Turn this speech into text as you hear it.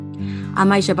I'm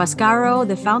Aisha Bascaro,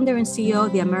 the founder and CEO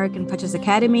of the American Franchise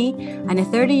Academy, and a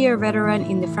 30-year veteran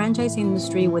in the franchise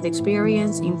industry with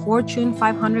experience in Fortune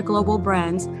 500 global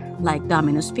brands like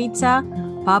Domino's Pizza,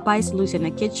 Popeyes Louisiana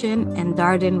Kitchen, and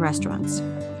Darden Restaurants.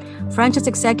 Franchise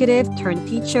executive turned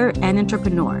teacher and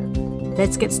entrepreneur.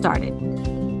 Let's get started.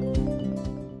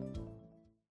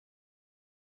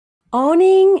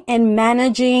 Owning and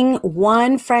managing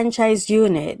one franchise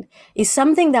unit is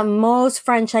something that most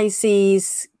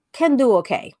franchisees can do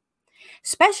okay,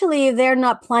 especially if they're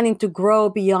not planning to grow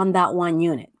beyond that one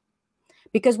unit.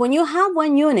 Because when you have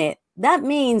one unit, that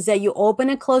means that you open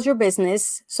and close your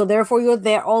business. So therefore, you're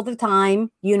there all the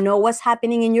time. You know what's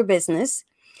happening in your business.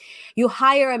 You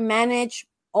hire and manage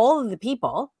all of the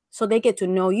people so they get to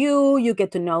know you, you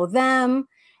get to know them,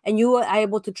 and you are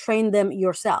able to train them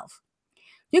yourself.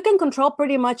 You can control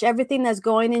pretty much everything that's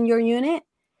going in your unit,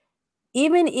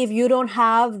 even if you don't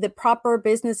have the proper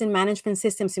business and management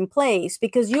systems in place,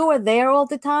 because you are there all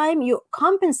the time. You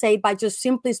compensate by just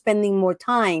simply spending more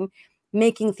time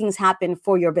making things happen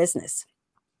for your business.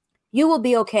 You will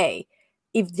be okay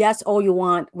if that's all you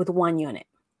want with one unit.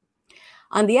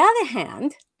 On the other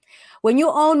hand, when you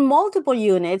own multiple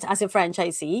units as a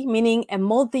franchisee, meaning a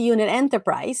multi-unit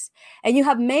enterprise, and you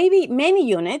have maybe many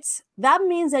units, that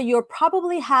means that you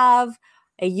probably have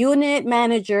a unit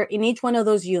manager in each one of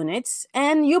those units,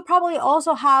 and you probably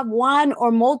also have one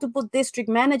or multiple district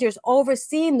managers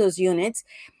overseeing those units,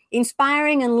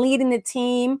 inspiring and leading the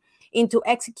team into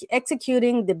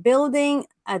executing the building,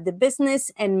 the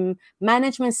business and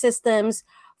management systems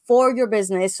for your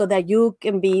business so that you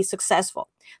can be successful.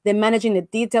 They're managing the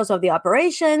details of the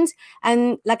operations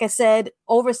and, like I said,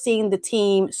 overseeing the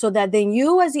team so that then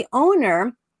you as the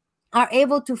owner are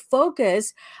able to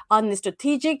focus on the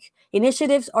strategic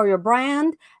initiatives of your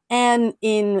brand and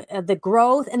in the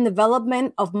growth and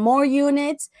development of more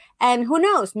units, and who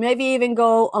knows, maybe even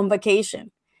go on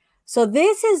vacation. So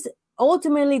this is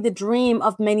ultimately the dream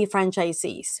of many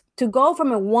franchisees, to go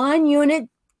from a one unit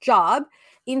job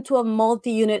into a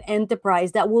multi-unit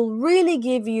enterprise that will really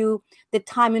give you the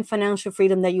time and financial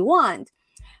freedom that you want.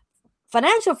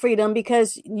 Financial freedom,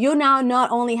 because you now not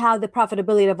only have the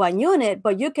profitability of one unit,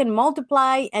 but you can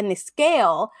multiply and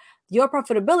scale your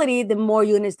profitability the more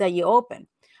units that you open.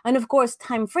 And of course,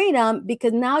 time freedom,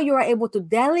 because now you are able to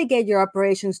delegate your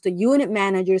operations to unit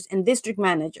managers and district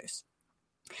managers.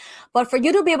 But for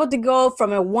you to be able to go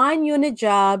from a one unit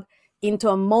job into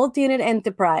a multi-unit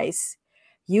enterprise,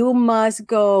 you must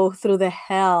go through the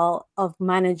hell of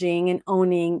managing and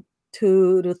owning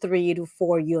 2 to 3 to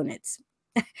 4 units.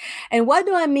 And what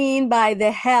do I mean by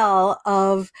the hell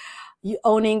of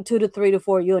owning 2 to 3 to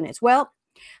 4 units? Well,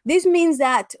 this means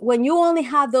that when you only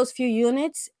have those few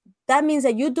units, that means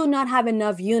that you do not have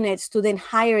enough units to then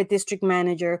hire a district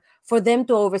manager for them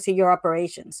to oversee your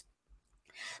operations.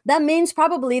 That means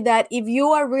probably that if you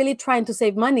are really trying to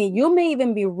save money, you may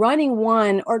even be running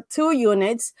 1 or 2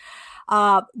 units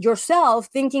yourself,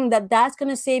 thinking that that's going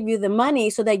to save you the money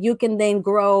so that you can then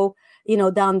grow,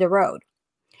 down the road.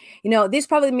 This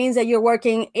probably means that you're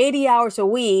working 80 hours a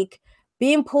week,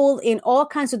 being pulled in all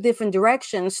kinds of different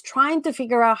directions, trying to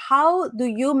figure out how do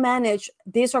you manage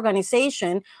this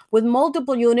organization with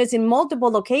multiple units in multiple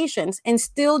locations and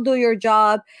still do your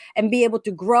job and be able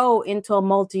to grow into a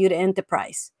multi-unit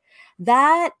enterprise.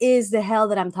 That is the hell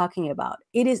that I'm talking about.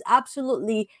 It is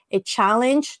absolutely a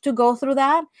challenge to go through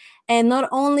that. And not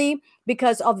only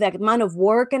because of the amount of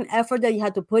work and effort that you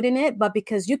had to put in it, but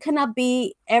because you cannot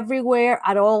be everywhere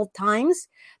at all times.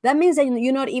 That means that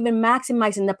you're not even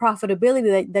maximizing the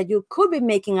profitability that you could be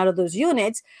making out of those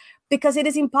units, because it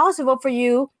is impossible for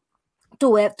you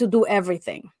to do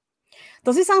everything.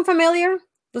 Does it sound familiar?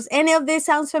 Does any of this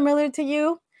sound familiar to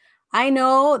you? I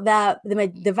know that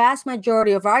the vast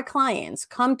majority of our clients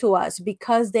come to us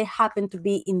because they happen to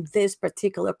be in this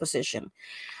particular position.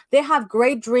 They have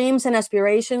great dreams and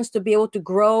aspirations to be able to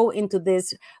grow into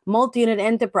this multi-unit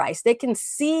enterprise. They can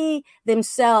see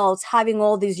themselves having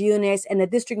all these units and the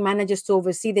district managers to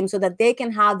oversee them so that they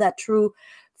can have that true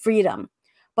freedom.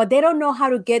 But they don't know how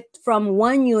to get from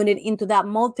one unit into that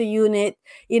multi-unit,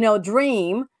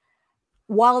 dream,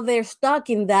 while they're stuck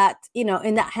in that, in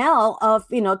that hell of,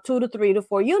 2 to 3 to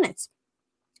 4 units.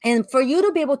 And for you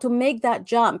to be able to make that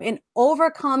jump and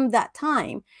overcome that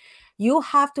time, you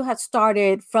have to have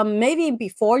started from maybe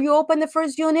before you opened the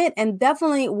first unit, and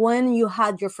definitely when you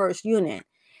had your first unit,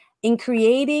 in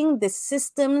creating the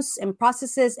systems and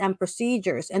processes and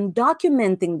procedures and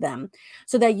documenting them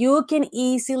so that you can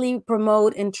easily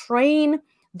promote and train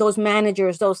those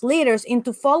managers, those leaders,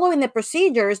 into following the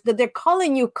procedures that they're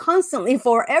calling you constantly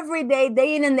for every day,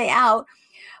 day in and day out,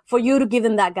 for you to give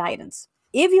them that guidance.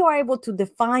 If you are able to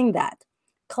define that,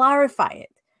 clarify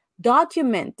it,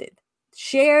 document it,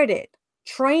 share it,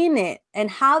 train it,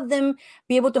 and have them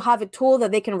be able to have a tool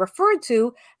that they can refer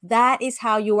to, that is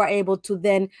how you are able to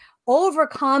then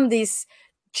overcome this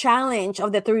challenge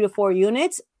of the 3 to 4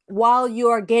 units while you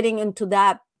are getting into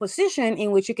that position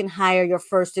in which you can hire your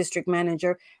first district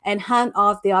manager and hand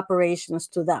off the operations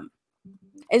to them.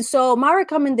 And so my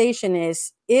recommendation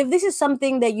is, if this is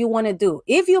something that you want to do,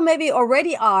 if you maybe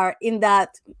already are in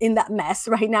that mess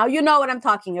right now, you know what I'm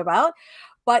talking about.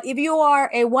 But if you are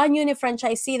a one unit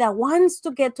franchisee that wants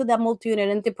to get to that multi-unit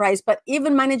enterprise, but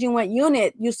even managing one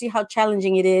unit, you see how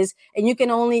challenging it is, and you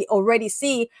can only already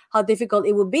see how difficult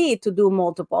it would be to do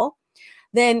multiple,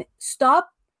 then stop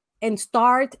and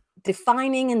start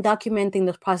defining and documenting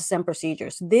the process and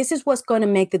procedures. This is what's going to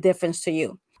make the difference to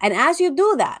you. And as you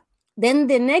do that, then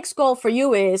the next goal for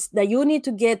you is that you need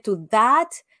to get to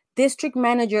that district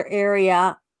manager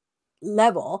area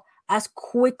level as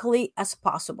quickly as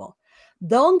possible.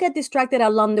 Don't get distracted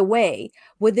along the way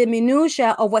with the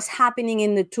minutia of what's happening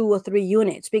in the 2 or 3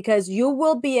 units, because you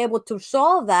will be able to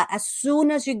solve that as soon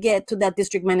as you get to that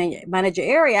district manager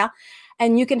area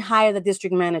and you can hire the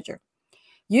district manager.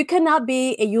 You cannot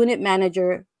be a unit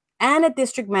manager and a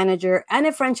district manager and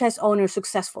a franchise owner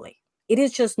successfully. It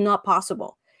is just not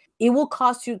possible. It will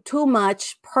cost you too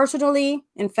much personally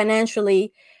and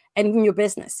financially and in your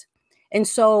business. And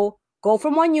so go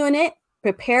from one unit,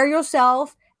 prepare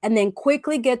yourself, and then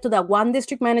quickly get to that one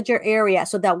district manager area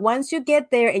so that once you get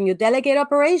there and you delegate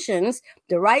operations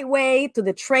the right way to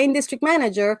the trained district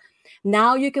manager,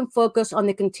 now you can focus on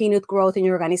the continued growth in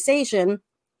your organization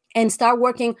and start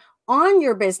working on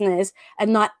your business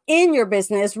and not in your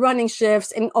business, running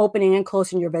shifts and opening and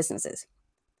closing your businesses.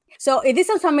 So if this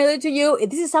is familiar to you,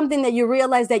 if this is something that you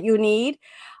realize that you need,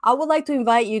 I would like to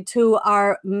invite you to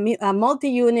our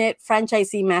multi-unit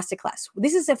franchisee masterclass.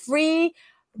 This is a free,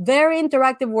 very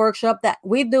interactive workshop that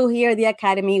we do here at the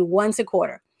Academy once a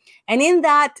quarter. And in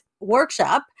that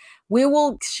workshop, we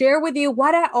will share with you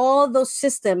what are all those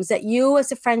systems that you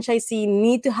as a franchisee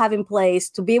need to have in place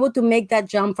to be able to make that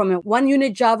jump from a one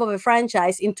unit job of a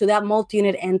franchise into that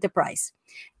multi-unit enterprise.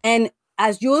 And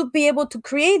as you'll be able to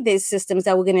create these systems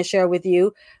that we're going to share with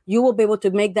you, you will be able to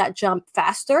make that jump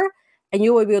faster and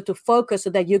you will be able to focus so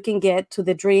that you can get to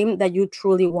the dream that you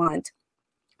truly want.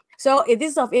 So if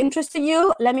this is of interest to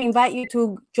you, let me invite you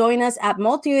to join us at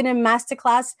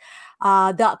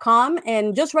multiunitmasterclass.com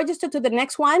and just register to the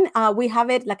next one. We have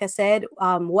it, like I said,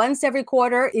 once every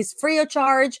quarter. It's free of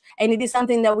charge, and it is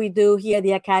something that we do here at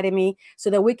the Academy so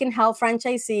that we can help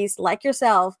franchisees like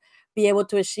yourself be able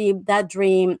to achieve that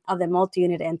dream of the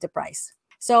multi-unit enterprise.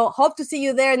 So hope to see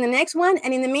you there in the next one.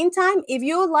 And in the meantime, if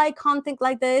you like content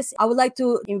like this, I would like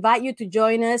to invite you to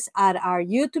join us at our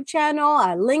YouTube channel,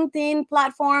 our LinkedIn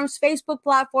platforms, Facebook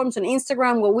platforms, and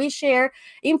Instagram, where we share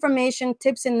information,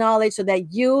 tips, and knowledge so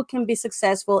that you can be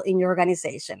successful in your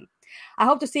organization. I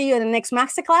hope to see you in the next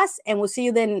masterclass, and we'll see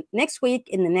you then next week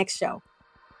in the next show.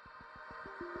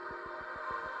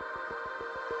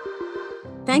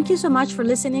 Thank you so much for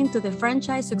listening to the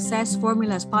Franchise Success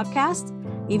Formulas podcast.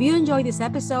 If you enjoyed this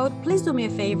episode, please do me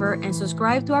a favor and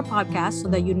subscribe to our podcast so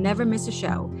that you never miss a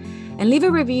show. And leave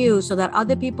a review so that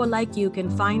other people like you can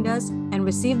find us and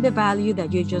receive the value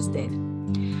that you just did.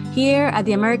 Here at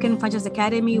the American Franchise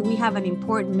Academy, we have an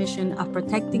important mission of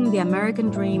protecting the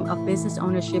American dream of business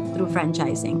ownership through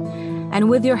franchising. And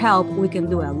with your help, we can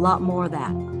do a lot more of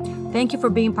that. Thank you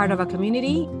for being part of our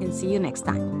community, and see you next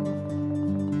time.